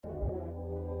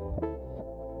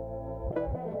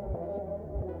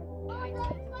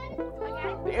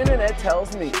The internet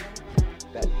tells me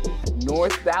that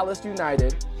North Dallas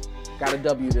United got a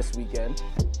W this weekend.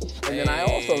 And then I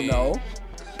also know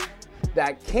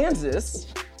that Kansas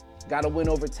got a win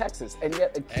over Texas. And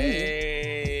yet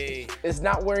Akeem is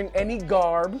not wearing any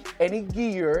garb, any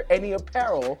gear, any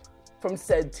apparel from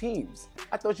said teams.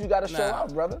 I thought you got to show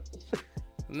out, brother.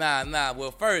 Nah.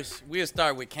 Well, first, we'll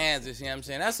start with Kansas, you know what I'm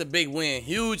saying? That's a big win,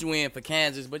 huge win for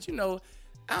Kansas. But, you know,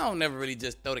 I don't never really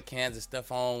just throw the Kansas stuff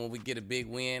on when we get a big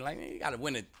win. Like, you got to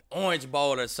win an Orange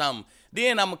Bowl or something.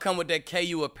 Then I'm going to come with that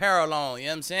KU apparel on, you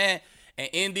know what I'm saying?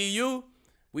 And NDU,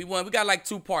 we won. We got like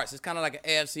two parts. It's kind of like an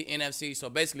AFC, NFC. So,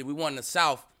 basically, we won the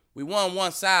South. We won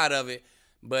one side of it.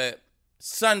 But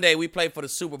Sunday, we play for the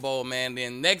Super Bowl, man.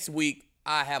 Then next week,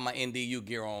 I have my NDU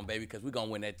gear on, baby, because we're going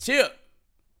to win that chip.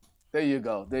 There you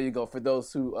go. For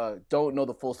those who don't know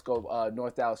the full scope,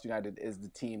 North Dallas United is the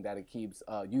team that Akeem's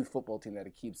youth football team that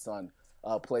Akeem's son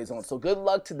plays on. So good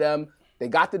luck to them. They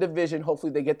got the division.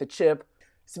 Hopefully they get the chip.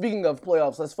 Speaking of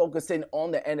playoffs, let's focus in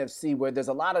on the NFC where there's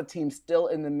a lot of teams still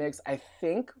in the mix. I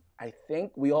think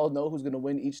we all know who's going to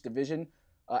win each division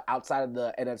outside of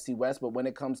the NFC West. But when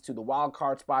it comes to the wild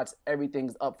card spots,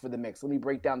 everything's up for the mix. Let me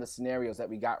break down the scenarios that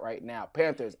we got right now.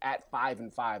 Panthers at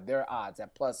 5-5. Their odds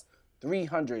at plus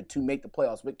 300 to make the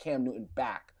playoffs with Cam Newton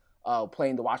back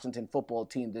playing the Washington football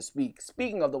team this week.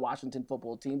 Speaking of the Washington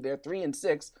football team, they're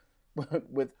 3-6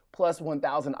 with plus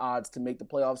 1,000 odds to make the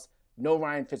playoffs. No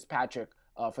Ryan Fitzpatrick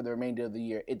for the remainder of the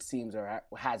year, it seems, or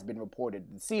has been reported.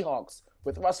 The Seahawks,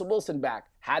 with Russell Wilson back,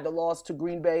 had the loss to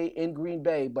Green Bay in Green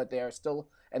Bay, but they are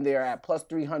at plus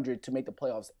 300 to make the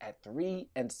playoffs at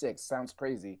 3-6. Sounds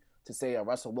crazy to say a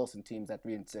Russell Wilson team's at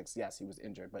 3-6. Yes, he was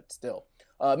injured, but still.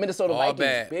 Minnesota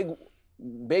Vikings,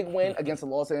 big win against the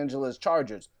Los Angeles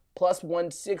Chargers, plus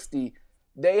 160.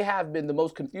 They have been the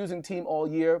most confusing team all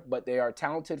year, but they are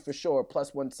talented for sure.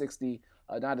 Plus 160,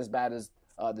 not as bad as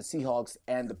the Seahawks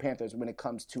and the Panthers when it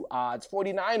comes to odds.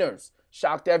 49ers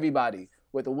shocked everybody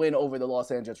with a win over the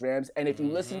Los Angeles Rams. And if you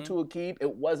listen to Akeem,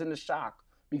 it wasn't a shock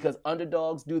because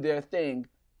underdogs do their thing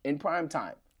in prime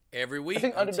time. Every week,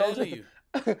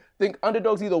 I think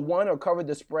underdogs either won or covered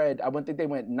the spread. I think they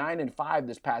went 9-5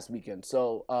 this past weekend.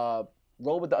 So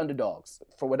roll with the underdogs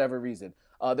for whatever reason.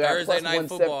 Thursday night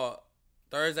football,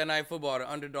 the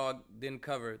underdog didn't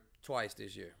cover twice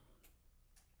this year.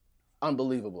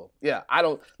 Unbelievable. Yeah, I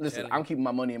don't listen. I'm keeping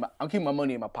my money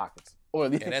in my pockets. You're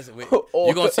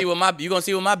gonna see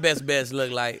what my best bets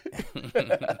look like.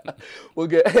 We'll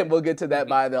get to that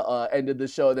by the end of the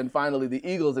show. Then finally, the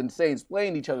Eagles and Saints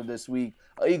playing each other this week.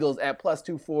 Eagles at plus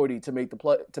 240 to make the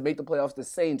playoffs. The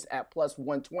Saints at plus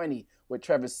 120 with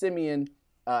Trevor Siemian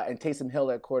and Taysom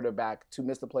Hill at quarterback to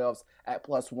miss the playoffs at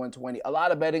plus 120. A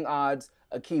lot of betting odds.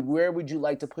 Akeem, where would you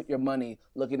like to put your money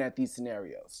looking at these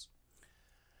scenarios?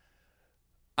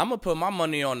 I'm going to put my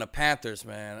money on the Panthers,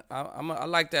 man. I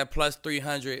like that plus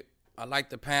 300. I like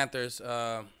the Panthers.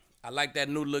 I like that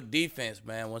new look defense,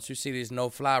 man. Once you see these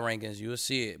no-fly rankings, you'll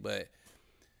see it.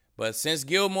 But since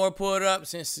Gilmore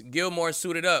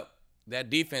suited up,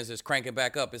 that defense is cranking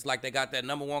back up. It's like they got that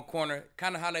number one corner,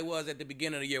 kind of how they was at the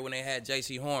beginning of the year when they had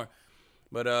J.C. Horn.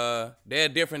 But they're a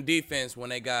different defense when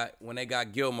they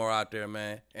got Gilmore out there,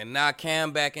 man. And now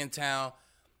Cam back in town.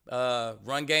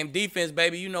 Run game defense,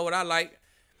 baby. You know what I like.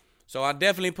 So I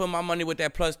definitely put my money with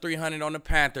that plus 300 on the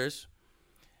Panthers.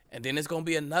 And then it's going to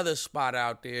be another spot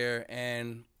out there.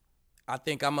 And I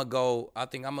think I'm going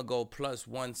to go plus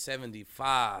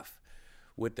 175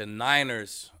 with the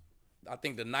Niners. I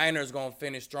think the Niners going to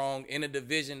finish strong in the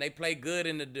division. They play good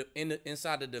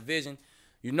inside the division.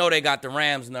 You know they got the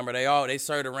Rams number. They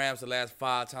served the Rams the last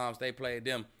 5 times they played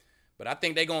them. But I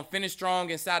think they're going to finish strong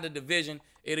inside the division.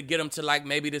 It'll get them to like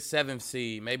maybe the 7th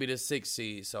seed, maybe the 6th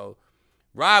seed. So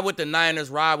ride with the Niners,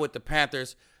 ride with the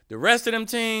Panthers. The rest of them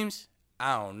teams,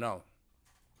 I don't know.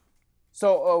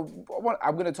 So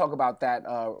I'm going to talk about that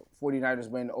 49ers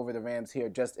win over the Rams here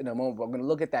just in a moment. But I'm going to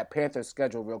look at that Panthers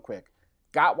schedule real quick.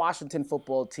 Got Washington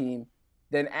football team,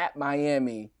 then at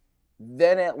Miami,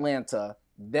 then Atlanta,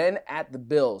 then at the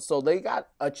Bills. So they got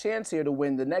a chance here to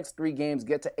win the next 3 games,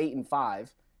 get to 8-5,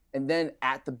 and then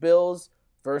at the Bills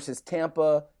versus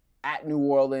Tampa, at New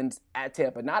Orleans, at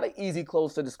Tampa. Not an easy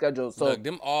close to the schedule. So look,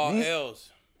 them all L's.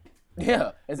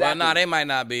 Yeah, exactly. Well, they might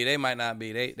not be. They might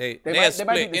be. They might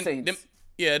be the Saints.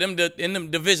 In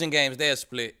them division games, they're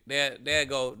split. They'll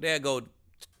go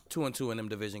 2-2 in them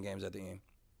division games at the end.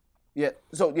 Yeah,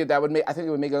 so that would make. I think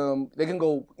it would make them. They can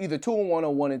go either 2-1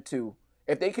 or 1-2.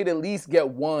 If they could at least get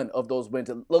one of those wins,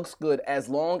 it looks good. As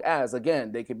long as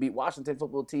again they could beat Washington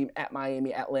football team at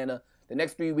Miami, Atlanta. The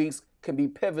next 3 weeks can be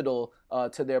pivotal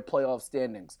to their playoff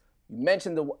standings. You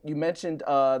mentioned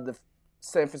the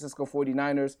San Francisco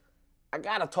 49ers, I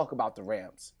got to talk about the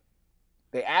Rams.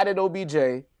 They added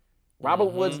OBJ.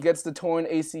 Robert Woods gets the torn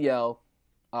ACL.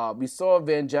 We saw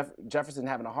Jefferson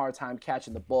having a hard time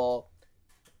catching the ball.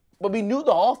 But we knew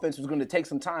the offense was going to take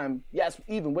some time, yes,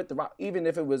 even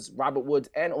if it was Robert Woods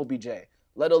and OBJ,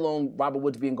 let alone Robert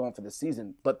Woods being gone for the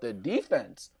season. But the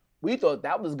defense, we thought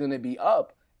that was going to be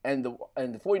up, and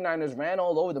the 49ers ran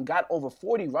all over them, got over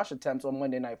 40 rush attempts on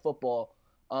Monday Night Football.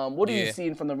 What are you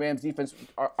seeing from the Rams defense?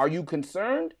 Are you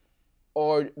concerned,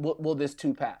 or will this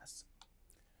too pass?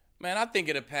 Man, I think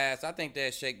it'll pass. I think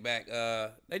they'll shake back.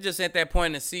 They just at that point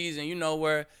in the season,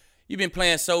 where you've been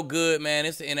playing so good, man.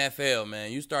 It's the NFL,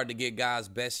 man. You start to get guys'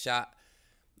 best shot.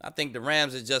 I think the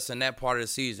Rams is just in that part of the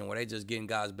season where they just getting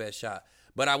guys' best shot.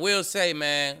 But I will say,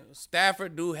 man,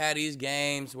 Stafford do have these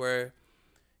games where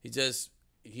he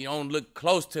don't look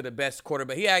close to the best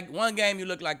quarterback. He had one game you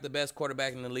look like the best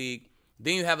quarterback in the league.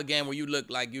 Then you have a game where you look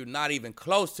like you're not even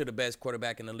close to the best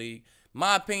quarterback in the league.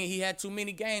 My opinion, he had too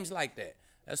many games like that.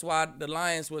 That's why the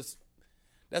Lions,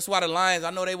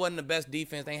 I know they wasn't the best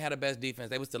defense. They ain't had the best defense.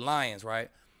 They was the Lions, right?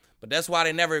 But that's why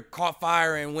they never caught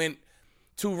fire and went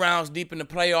 2 rounds deep in the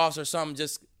playoffs or something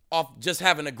just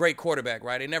having a great quarterback,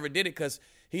 right? They never did it because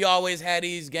he always had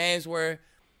these games where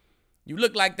you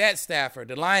look like that Stafford,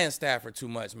 the Lions Stafford too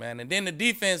much, man. And then the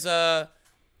defense, the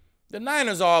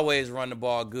Niners always run the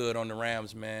ball good on the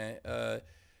Rams, man.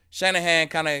 Shanahan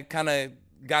kind of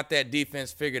got that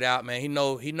defense figured out, man. He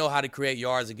know how to create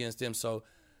yards against them. So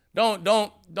don't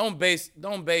base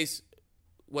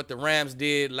what the Rams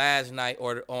did last night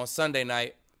or on Sunday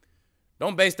night.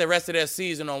 Don't base the rest of their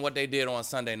season on what they did on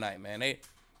Sunday night, man.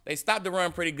 They stopped the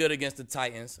run pretty good against the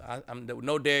Titans. I'm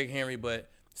no Derrick Henry, but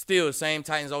still same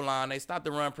Titans O-line. They stopped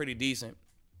the run pretty decent.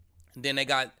 And then they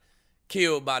got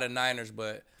killed by the Niners,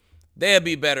 but they'll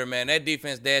be better, man. That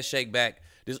defense, they'll shake back.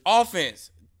 This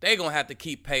offense, they're going to have to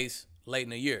keep pace late in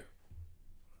the year.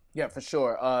 Yeah, for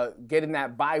sure. Getting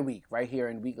that bye week right here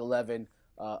in Week 11,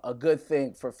 a good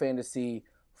thing for fantasy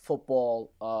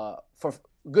football,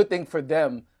 good thing for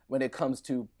them when it comes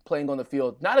to playing on the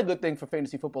field. Not a good thing for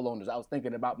fantasy football owners. I was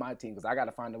thinking about my team because I got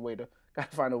to find a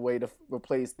way to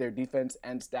replace their defense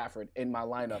and Stafford in my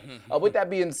lineup. With that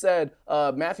being said,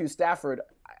 Matthew Stafford,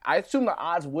 I assume the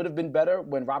odds would have been better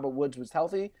when Robert Woods was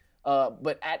healthy.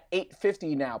 But at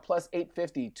 850 now, plus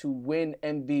 850 to win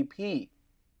MVP.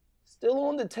 Still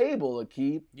on the table,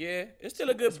 Akeem. Yeah, it's still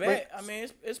a good bet. I mean,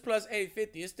 it's plus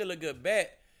 850. It's still a good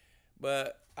bet.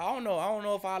 But I don't know. I don't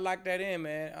know if I like that in,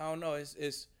 man. I don't know.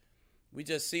 It's we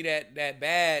just see that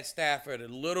bad Stafford a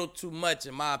little too much,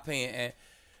 in my opinion.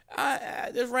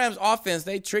 And this Rams offense,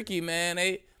 they tricky, man.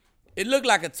 It looked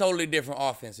like a totally different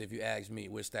offense, if you ask me,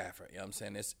 with Stafford. You know what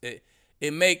I'm saying?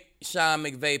 It make Sean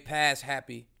McVay pass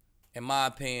happy, in my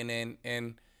opinion,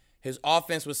 and his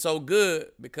offense was so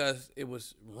good because it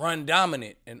was run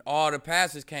dominant, and all the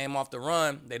passes came off the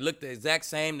run. They looked the exact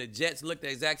same. The Jets looked the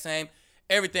exact same.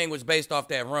 Everything was based off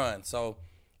that run. So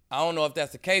I don't know if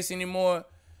that's the case anymore.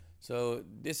 So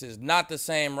this is not the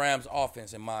same Rams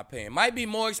offense, in my opinion. Might be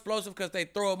more explosive because they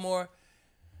throw it more.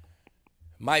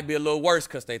 Might be a little worse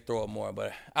because they throw it more.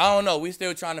 But I don't know. We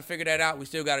still trying to figure that out. We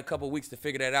still got a couple weeks to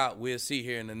figure that out. We'll see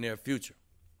here in the near future.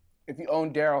 If you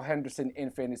own Darrell Henderson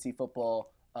in fantasy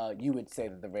football, you would say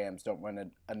that the Rams don't run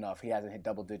enough. He hasn't hit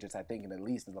double digits, I think, in at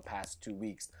least in the past 2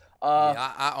 weeks.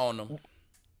 Yeah, I own him.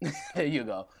 There you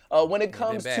go. When it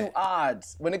comes to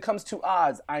odds,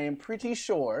 I am pretty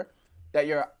sure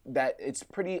that it's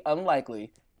pretty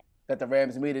unlikely that the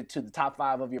Rams made it to the top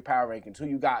 5 of your power rankings. Who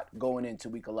you got going into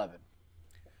Week 11?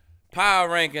 Power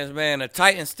rankings, man. The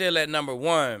Titans still at number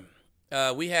 1.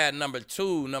 We had number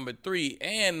 2, number 3,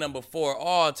 and number 4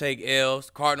 all take L's.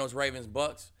 Cardinals, Ravens,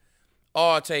 Bucks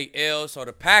all take L's. So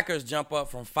the Packers jump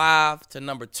up from 5 to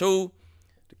number 2.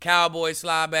 The Cowboys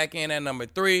slide back in at number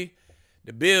 3.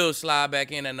 The Bills slide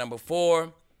back in at number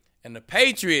 4. And the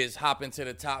Patriots hop into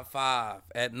the top 5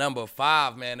 at number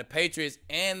 5, man. The Patriots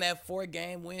and that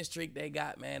 4-game win streak they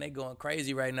got, man, they going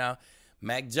crazy right now.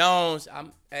 Mac Jones,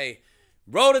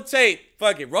 roll the tape.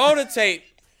 Fuck it, roll the tape.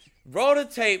 Roll the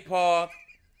tape, Paul.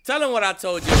 Tell him what I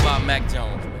told you about Mac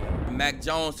Jones, man. Mac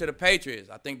Jones to the Patriots.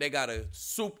 I think they got a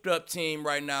souped-up team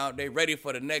right now. They ready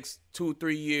for the next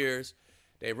 2-3 years.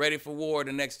 They ready for war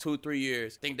the next 2-3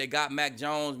 years. I think they got Mac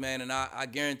Jones, man, and I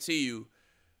guarantee you,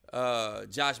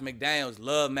 Josh McDaniels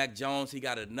love Mac Jones. He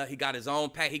got his own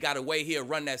pack. He got a way he'll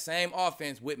run that same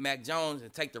offense with Mac Jones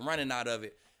and take the running out of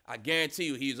it. I guarantee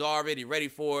you, he's already ready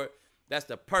for it. That's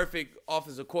the perfect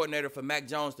offensive coordinator for Mac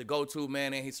Jones to go to,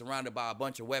 man, and he's surrounded by a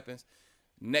bunch of weapons.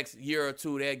 Next year or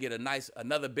two, they'll get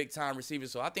another big-time receiver.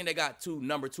 So I think they got 2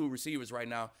 number 2 receivers right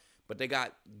now. but they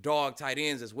got dog tight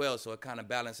ends as well, so it kind of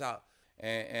balance out.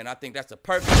 And I think that's the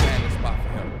perfect landing spot for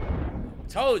him.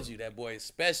 Told you that boy is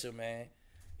special, man.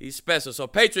 He's special. So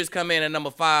Patriots come in at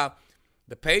number 5.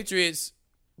 The Patriots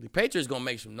gonna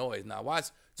make some noise now. Watch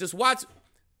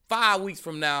 5 weeks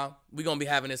from now, we're gonna be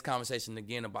having this conversation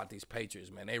again about these Patriots,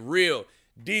 man. They real.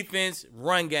 Defense,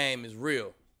 run game is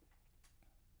real.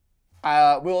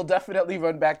 We'll definitely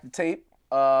run back the tape.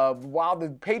 While the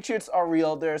Patriots are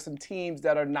real, there are some teams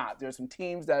that are not. There are some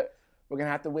teams that we're going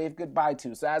to have to wave goodbye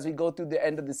to. So as we go through the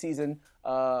end of the season,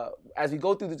 as we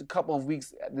go through the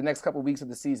next couple of weeks of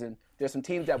the season, there's some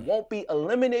teams that won't be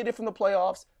eliminated from the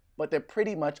playoffs, but they're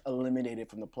pretty much eliminated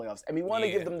from the playoffs. And we want to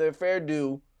give them their fair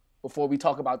due before we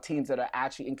talk about teams that are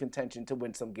actually in contention to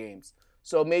win some games.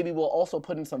 So maybe we'll also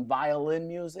put in some violin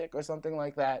music or something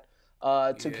like that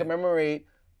to commemorate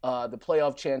the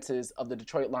playoff chances of the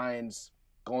Detroit Lions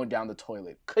going down the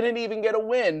toilet. Couldn't even get a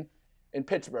win in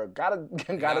Pittsburgh. Got a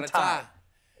tie.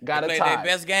 They played their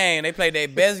best game. They played their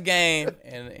best game,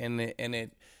 and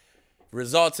it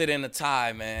resulted in a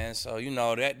tie, man. So, you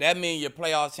know, that means your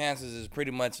playoff chances is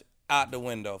pretty much out the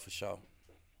window for sure.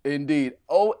 Indeed.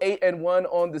 0-8-1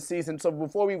 on the season. So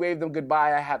before we wave them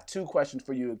goodbye, I have 2 questions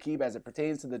for you, Akib, as it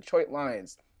pertains to the Detroit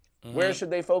Lions. Mm-hmm. Where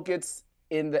should they focus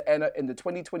in the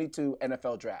 2022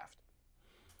 NFL Draft?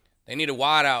 They need a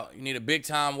wide out. You need a big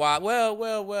time wide. Well.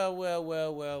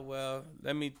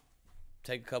 Let me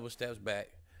take a couple steps back.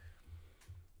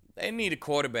 They need a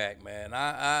quarterback, man.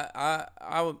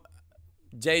 I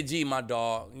JG, my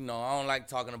dog. You know, I don't like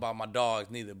talking about my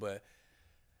dogs neither, but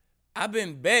I've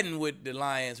been betting with the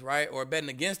Lions, right, or betting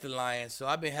against the Lions. So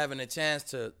I've been having a chance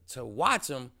to watch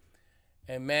them,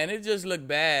 and man, it just looked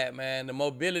bad, man. The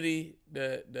mobility,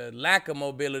 the lack of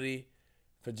mobility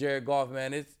for Jared Goff,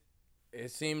 man. It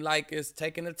seemed like it's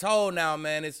taking a toll now,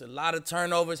 man. It's a lot of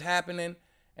turnovers happening,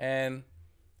 and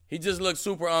he just looks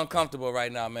super uncomfortable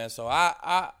right now, man. So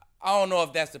I don't know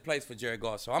if that's the place for Jared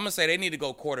Goff. So I'm going to say they need to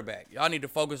go quarterback. Y'all need to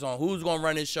focus on who's going to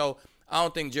run this show. I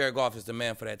don't think Jared Goff is the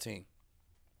man for that team.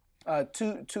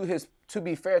 To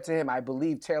be fair to him, I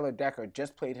believe Taylor Decker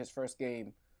just played his first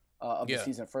game of the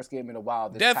season, first game in a while.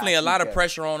 Definitely a lot of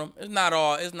pressure on him. It's not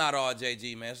all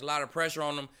JG, man. It's a lot of pressure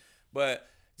on him, but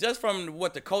just from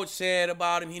what the coach said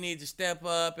about him, he needs to step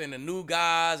up, and the new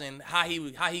guys and how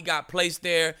he got placed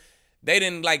there, they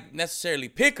didn't necessarily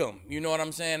pick him. You know what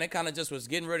I'm saying? They kind of just was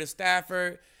getting rid of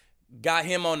Stafford, got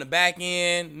him on the back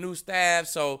end, new staff.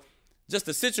 So just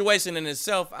the situation in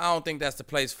itself, I don't think that's the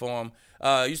place for him.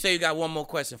 You say you got one more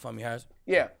question for me, Harris?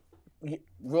 Yeah.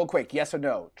 Real quick, yes or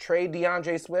no? Trade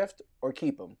DeAndre Swift or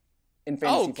keep him in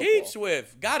fantasy football? Keep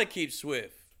Swift. Gotta keep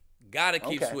Swift.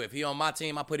 Swift. He on my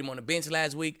team. I put him on the bench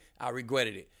last week. I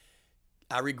regretted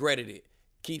it.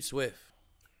 Keep Swift.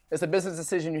 It's a business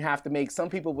decision you have to make. Some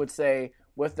people would say,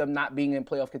 with them not being in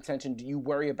playoff contention, do you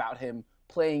worry about him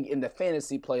playing in the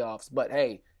fantasy playoffs? But,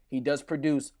 hey, he does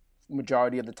produce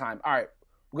majority of the time. All right,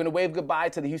 we're going to wave goodbye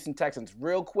to the Houston Texans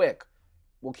real quick.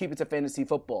 We'll keep it to fantasy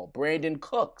football. Brandon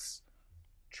Cooks,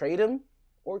 trade him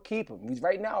or keep him? He's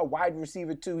right now a wide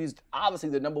receiver, too. He's obviously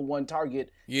the number 1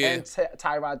 target. Yeah. And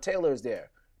Tyrod Taylor's there.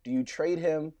 Do you trade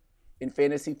him in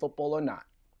fantasy football or not?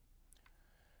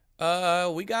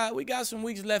 We got some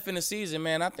weeks left in the season,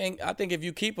 man. I think if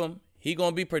you keep him, he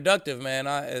gonna be productive, man.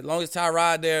 As long as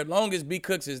Tyrod there, as long as B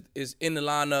Cooks is in the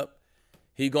lineup,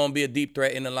 he gonna be a deep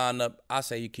threat in the lineup. I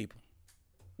say you keep him.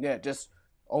 Yeah, just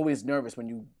always nervous when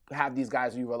you have these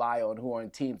guys you rely on who are in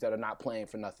teams that are not playing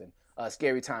for nothing.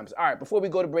 Scary times. All right, before we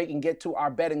go to break and get to our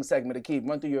betting segment, Akeem,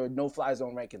 run through your no-fly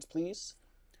zone rankings, please.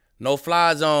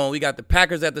 No-fly zone. We got the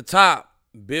Packers at the top,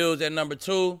 Bills at number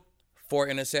 2. 4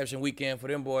 interception weekend for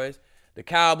them boys. The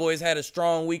Cowboys had a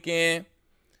strong weekend.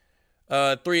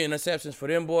 3 interceptions for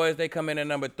them boys. They come in at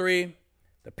number 3.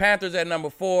 The Panthers at number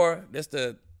 4. This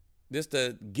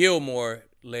the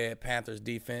Gilmore-led Panthers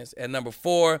defense at number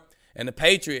 4. And the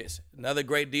Patriots, another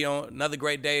great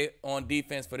day on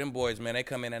defense for them boys, man. They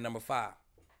come in at number 5.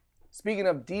 Speaking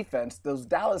of defense, those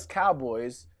Dallas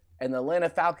Cowboys and the Atlanta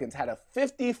Falcons had a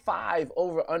 55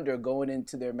 over-under going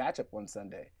into their matchup on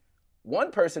Sunday.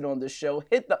 One person on this show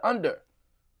hit the under,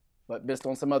 but missed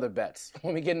on some other bets.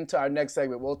 When we get into our next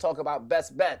segment, we'll talk about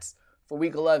best bets for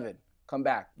Week 11. Come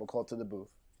back. We'll call to the booth.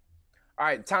 All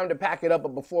right, time to pack it up.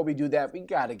 But before we do that, we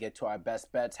got to get to our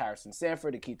best bets. Harrison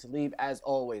Sanford, Akeem Talib. As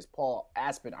always, Paul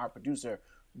Aspen, our producer,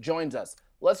 joins us.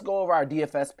 Let's go over our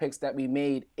DFS picks that we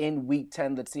made in Week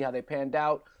 10. Let's see how they panned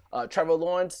out. Trevor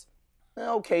Lawrence,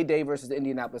 okay day versus the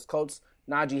Indianapolis Colts.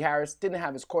 Najee Harris didn't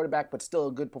have his quarterback, but still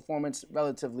a good performance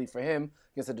relatively for him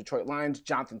against the Detroit Lions.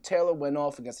 Jonathan Taylor went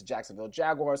off against the Jacksonville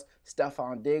Jaguars.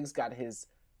 Stephon Diggs got his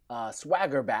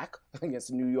swagger back against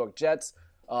the New York Jets.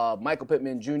 Michael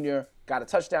Pittman Jr. got a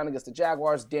touchdown against the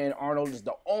Jaguars. Dan Arnold is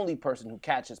the only person who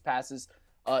catches passes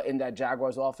in that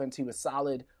Jaguars offense. He was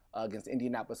solid against the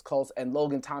Indianapolis Colts. And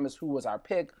Logan Thomas, who was our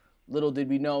pick, little did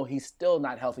we know he's still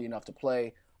not healthy enough to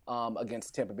play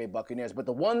against the Tampa Bay Buccaneers. But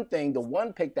the one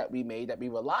pick that we made that we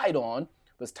relied on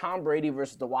was Tom Brady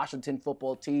versus the Washington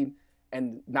football team.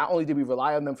 And not only did we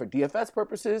rely on them for DFS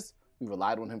purposes, we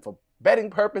relied on him for betting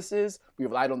purposes. We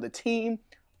relied on the team.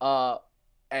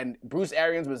 And Bruce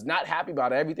Arians was not happy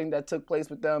about everything that took place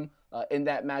with them in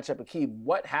that matchup. Akeem,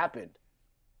 what happened?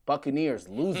 Buccaneers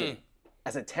losing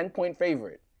as a 10-point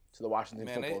favorite to the Washington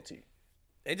football team.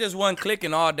 They just wasn't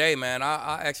clicking all day, man.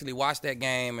 I actually watched that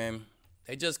game, and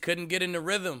they just couldn't get in the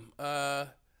rhythm.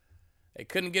 They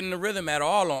couldn't get in the rhythm at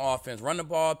all on offense. Run the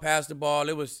ball, pass the ball.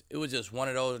 It was just one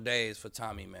of those days for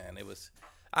Tommy, man.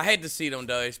 I hate to see them,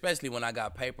 though, especially when I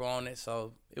got paper on it.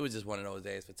 So it was just one of those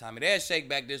days for Tommy. They'll shake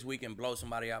back this week and blow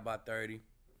somebody out by 30. You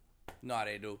know how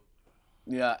they do.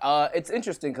 Yeah, it's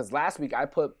interesting because last week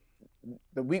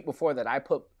the week before that, I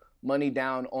put money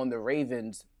down on the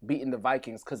Ravens beating the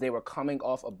Vikings because they were coming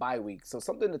off a bye week. So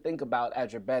something to think about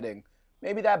as you're betting.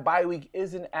 Maybe that bye week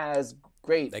isn't as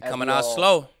great. They coming out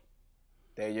slow.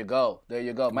 There you go.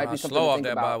 Might be something slow to off think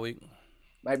that about. bye week.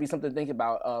 Might be something to think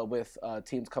about with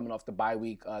teams coming off the bye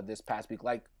week this past week,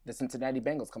 like the Cincinnati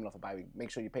Bengals coming off a bye week.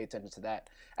 Make sure you pay attention to that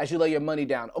as you lay your money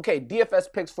down. Okay,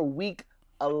 DFS picks for Week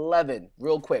 11,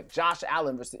 real quick. Josh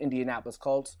Allen versus the Indianapolis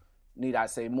Colts. Need I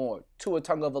say more? Tua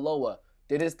Tagovailoa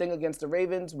did his thing against the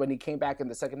Ravens. When he came back in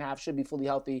the second half, should be fully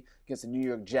healthy against the New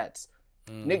York Jets.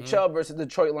 Nick Chubb versus the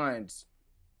Detroit Lions.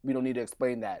 We don't need to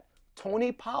explain that.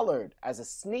 Tony Pollard as a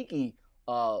sneaky,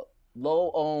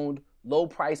 low-owned,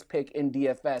 low-price pick in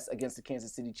DFS against the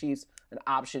Kansas City Chiefs, an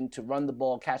option to run the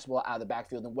ball, catch the ball out of the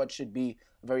backfield in what should be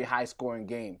a very high-scoring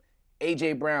game.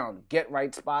 A.J. Brown,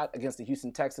 get-right spot against the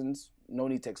Houston Texans. No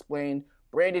need to explain.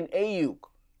 Brandon Ayuk,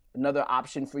 another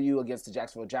option for you against the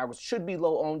Jacksonville Jaguars. Should be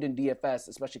low-owned in DFS,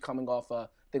 especially coming off, I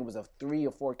think it was a 3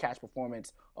 or 4 catch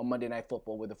performance on Monday Night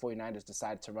Football where the 49ers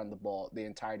decided to run the ball the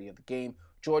entirety of the game.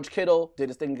 George Kittle did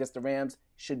his thing against the Rams.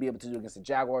 Should be able to do against the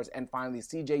Jaguars. And finally,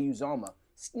 C.J. Uzomah,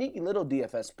 sneaky little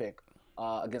DFS pick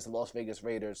against the Las Vegas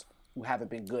Raiders, who haven't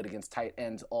been good against tight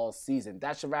ends all season.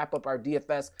 That should wrap up our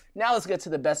DFS. Now let's get to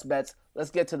the best bets.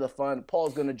 Let's get to the fun.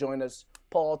 Paul's going to join us.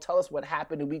 Paul, tell us what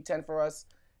happened in Week 10 for us,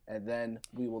 and then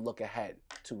we will look ahead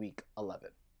to Week 11.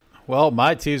 Well,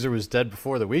 my teaser was dead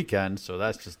before the weekend, so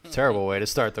that's just a terrible way to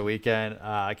start the weekend.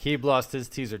 Keeb lost his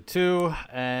teaser too,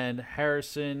 and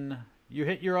Harrison, you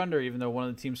hit your under even though one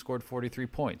of the teams scored 43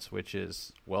 points, which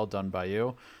is well done by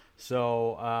you.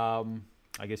 So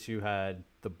I guess you had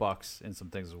the Bucks in some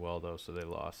things as well, though, so they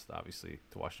lost, obviously,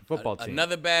 the Washington football team.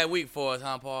 Another bad week for us,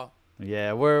 huh, Paul?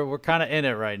 Yeah, we're kind of in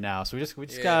it right now, so we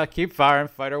just gotta keep firing,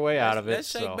 fight our way out of it.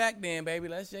 Let's shake back then, baby.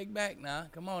 Let's shake back now.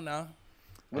 Come on now.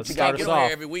 Let's you start gotta us get on off.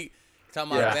 here every week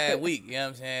talking about a bad week. You know what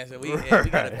I'm saying? So we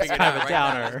gotta figure it out right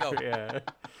now. Let's go. Yeah.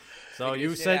 So Figure you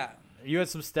this shit said out. you had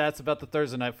some stats about the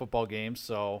Thursday night football game,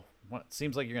 so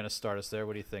seems like you're gonna start us there.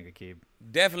 What do you think, Akeem?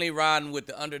 Definitely riding with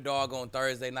the underdog on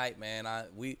Thursday night, man.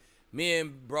 Me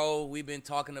and bro, we've been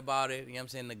talking about it. You know what I'm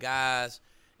saying? The guys,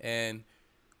 and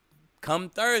come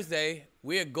Thursday,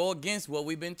 we'll go against what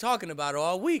we've been talking about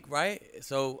all week, right?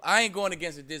 So I ain't going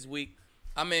against it this week.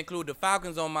 I'm going to include the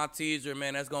Falcons on my teaser,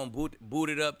 man. That's going to boot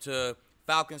it up to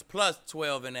Falcons plus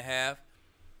 12.5.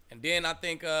 And then I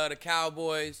think the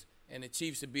Cowboys and the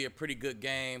Chiefs would be a pretty good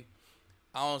game.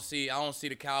 I don't see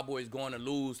the Cowboys going to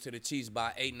lose to the Chiefs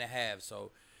by 8.5.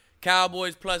 So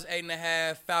Cowboys plus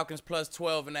 8.5, Falcons plus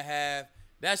 12.5.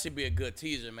 That should be a good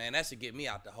teaser, man. That should get me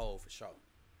out the hole for sure.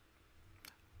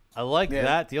 I like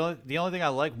that. The only thing I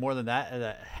like more than that is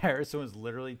that Harrison was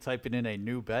literally typing in a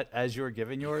new bet as you were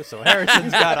giving yours. So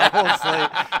Harrison's got a whole slate.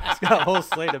 He's got a whole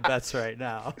slate of bets right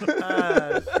now.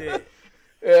 Shit.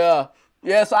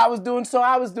 Yeah. So I was doing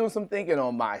some thinking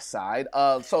on my side.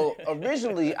 So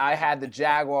originally I had the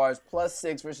Jaguars plus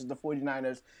 6 versus the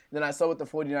 49ers. Then I saw what the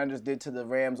 49ers did to the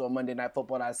Rams on Monday Night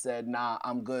Football, and I said, nah,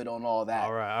 I'm good on all that.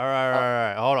 All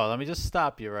right. Hold on. Let me just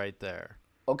stop you right there.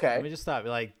 Okay. Let me just stop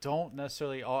you. I don't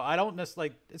necessarily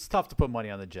 – it's tough to put money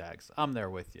on the Jags. I'm there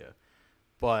with you.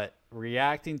 But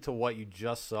reacting to what you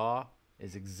just saw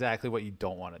is exactly what you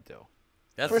don't want to do.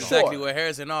 That's For exactly sure. what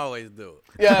Harrison always do.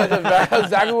 Yeah, that's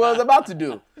exactly what I was about to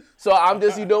do. So I'm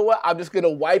just, you know what? I'm just going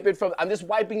to I'm just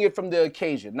wiping it from the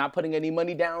occasion, not putting any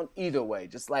money down either way.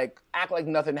 Just act like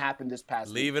nothing happened this past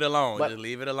week. Leave it alone. But just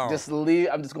leave it alone.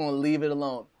 I'm just going to leave it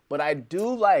alone. But I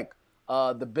do like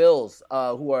The Bills,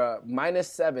 who are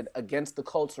 -7 against the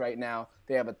Colts right now.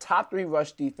 They have a top 3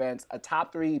 rush defense, a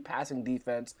top 3 passing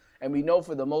defense, and we know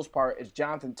for the most part it's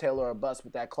Jonathan Taylor or bust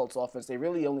with that Colts offense. They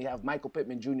really only have Michael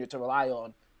Pittman Jr. to rely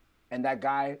on, and that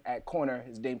guy at corner,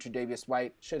 his name Tre'Davious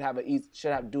White, should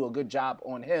do a good job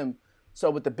on him. So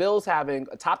with the Bills having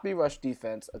a top 3 rush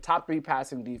defense, a top 3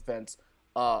 passing defense,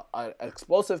 an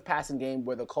explosive passing game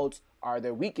where the Colts are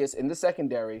their weakest in the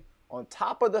secondary, on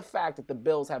top of the fact that the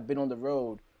Bills have been on the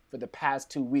road for the past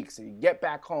 2 weeks. So you get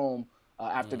back home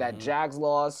after that Jags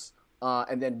loss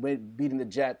and then beating the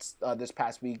Jets this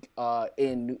past week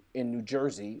in New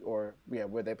Jersey, where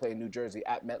they play in New Jersey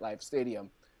at MetLife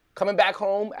Stadium. Coming back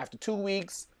home after 2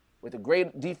 weeks with a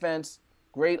great defense,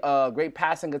 great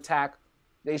passing attack,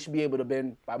 they should be able to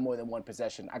win by more than one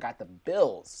possession. I got the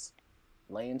Bills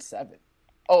laying 7.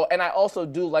 Oh, and I also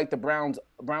do like the Browns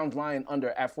line under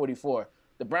at 44.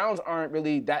 The Browns aren't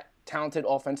really that talented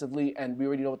offensively, and we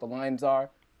already know what the lines are.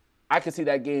 I could see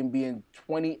that game being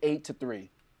 28-3.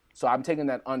 So I'm taking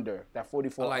that under, that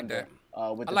 44 I like under,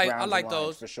 that. with the Browns I like lines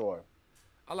those for sure.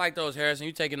 I like those, Harrison.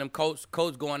 You taking them coats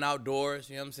going outdoors,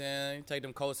 you know what I'm saying? You take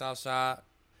them coats outside.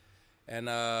 And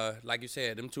like you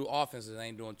said, them 2 offenses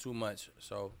ain't doing too much.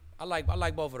 So I like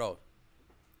both of those.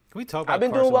 Can we talk about I've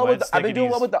been Carson doing well Wentz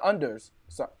with the unders.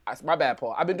 So my bad,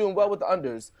 Paul. I've been doing well with the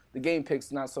unders. The game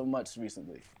picks not so much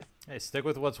recently. Hey, stick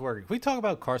with what's working. Can we talk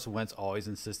about Carson Wentz always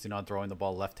insisting on throwing the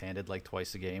ball left-handed like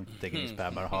twice a game, thinking he's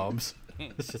Pat Mahomes?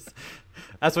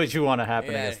 That's what you want to happen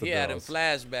against the Bills. Yeah, them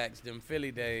flashbacks, them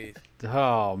Philly days.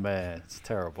 Oh, man. It's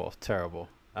terrible.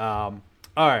 All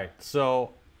right,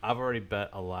 so I've already bet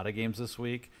a lot of games this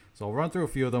week, so I'll run through a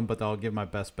few of them, but I'll give my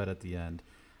best bet at the end.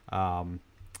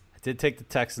 I did take the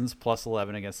Texans plus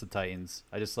 11 against the Titans.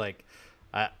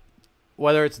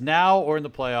 Whether it's now or in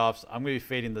the playoffs, I'm going to be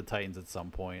fading the Titans at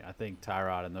some point. I think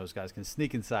Tyrod and those guys can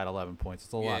sneak inside 11 points.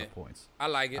 It's a lot of points. I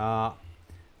like it.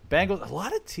 Bengals, a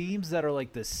lot of teams that are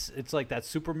like this. It's like that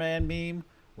Superman meme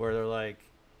where they're like,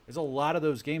 there's a lot of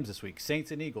those games this week.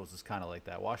 Saints and Eagles is kind of like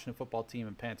that. Washington football team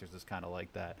and Panthers is kind of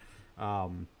like that.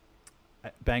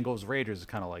 Bengals, Raiders is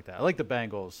kind of like that. I like the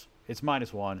Bengals. It's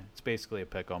 -1. It's basically a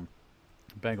pick 'em.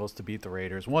 Bengals to beat the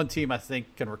Raiders. One team I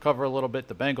think can recover a little bit,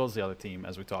 the Bengals. The other team,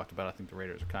 as we talked about, I think the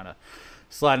Raiders are kind of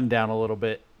sliding down a little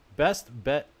bit. Best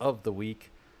bet of the week,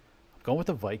 I'm going with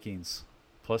the Vikings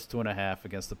plus 2.5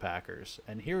 against the Packers.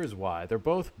 And here is why. They're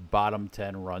both bottom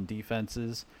 10 run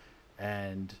defenses,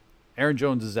 and Aaron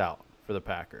Jones is out for the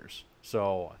Packers.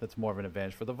 So that's more of an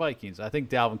advantage for the Vikings. I think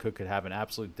Dalvin Cook could have an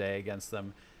absolute day against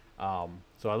them.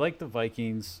 So I like the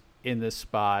Vikings in this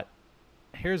spot.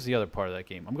 Here's the other part of that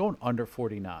game. I'm going under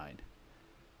 49.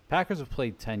 Packers have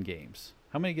played 10 games.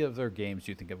 How many of their games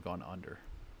do you think have gone under?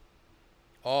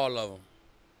 All of them.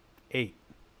 8.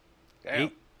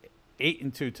 Damn.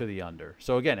 8-2 to the under.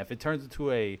 So again, if it turns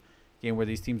into a game where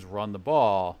these teams run the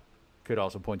ball, could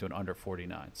also point to an under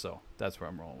 49. So that's where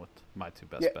I'm rolling with my 2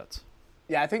 best bets.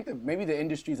 Yeah, I think that maybe the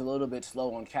industry's a little bit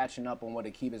slow on catching up on what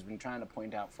Akib has been trying to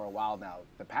point out for a while now.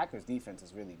 The Packers' defense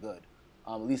is really good.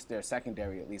 At least their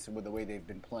secondary, at least with the way they've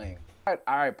been playing. All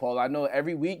right, Paul. I know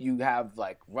every week you have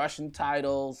like rushing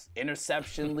titles,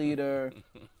 interception leader.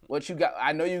 What you got?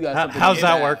 I know you got something. How's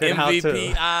that working?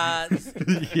 MVP odds.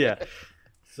 Yeah.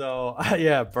 So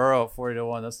Burrow at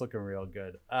 40-1. That's looking real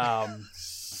good.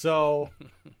 So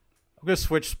I'm gonna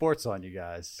switch sports on you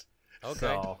guys. Okay.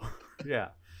 So, yeah.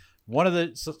 One of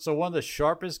the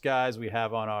sharpest guys we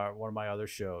have on one of my other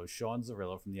shows, Sean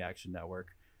Zarillo from the Action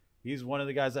Network. He's one of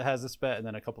the guys that has this bet, and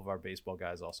then a couple of our baseball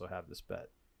guys also have this bet.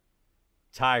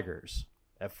 Tigers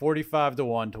at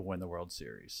 45-1 to win the World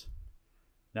Series.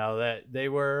 Now that they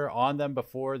were on them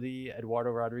before the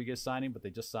Eduardo Rodriguez signing, but they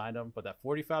just signed him. But that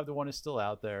 45-1 is still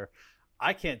out there.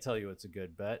 I can't tell you it's a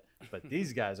good bet, but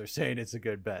these guys are saying it's a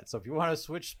good bet. So if you want to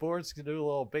switch sports, do a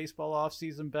little baseball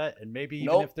off-season bet, and maybe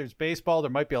even if there's baseball,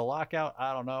 there might be a lockout.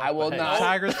 I don't know. I will not.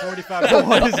 Tigers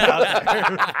 45-1 is out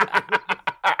there.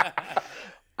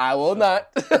 I will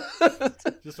not.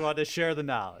 Just wanted to share the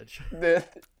knowledge.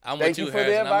 I'm Thank with you you, for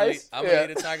Harrison. the advice. I'm gonna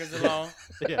leave the Tigers alone.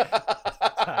 Yeah,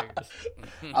 Tigers.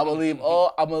 I'm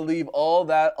gonna leave all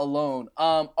that alone.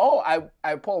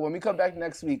 Paul, when we come back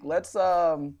next week, let's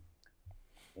I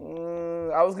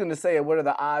was gonna say, what are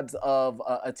the odds of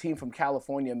a team from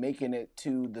California making it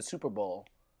to the Super Bowl?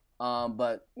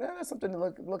 But that's something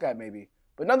to look at maybe.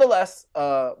 But nonetheless,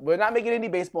 we're not making any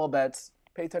baseball bets.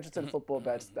 Pay attention to the football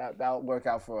bets. That'll work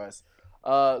out for us.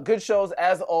 Good shows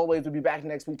as always. We'll be back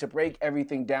next week to break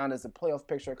everything down as the playoff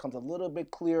picture comes a little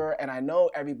bit clearer. And I know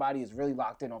everybody is really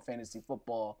locked in on fantasy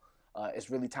football. It's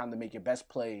really time to make your best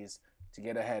plays to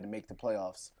get ahead and make the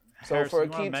playoffs. So Harrison, for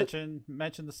you want to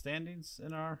mention the standings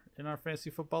in our fantasy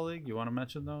football league? You want to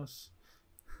mention those?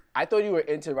 I thought you were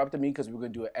interrupting me because we were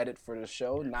going to do an edit for the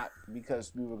show, not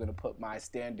because we were going to put my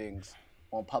standings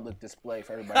on public display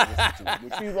for everybody to listen to,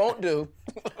 which we won't do.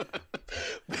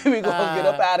 We're going to get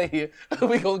up out of here.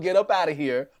 We're going to get up out of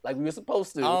here like we were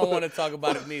supposed to. I don't want to talk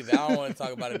about it neither. I don't want to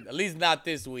talk about it. At least not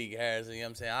this week, Harrison. You know what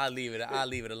I'm saying? I'll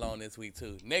leave it alone this week,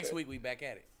 too. Next week, we back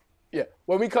at it. Yeah.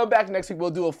 When we come back next week, we'll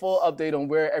do a full update on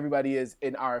where everybody is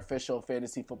in our official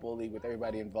fantasy football league with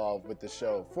everybody involved with the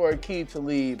show. For Aqib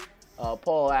Talib,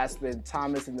 Paul Aspen,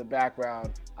 Thomas in the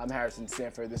background, I'm Harrison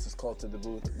Sanford. This is Call to the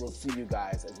Booth. We'll see you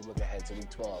guys as we look ahead to week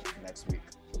 12 next week.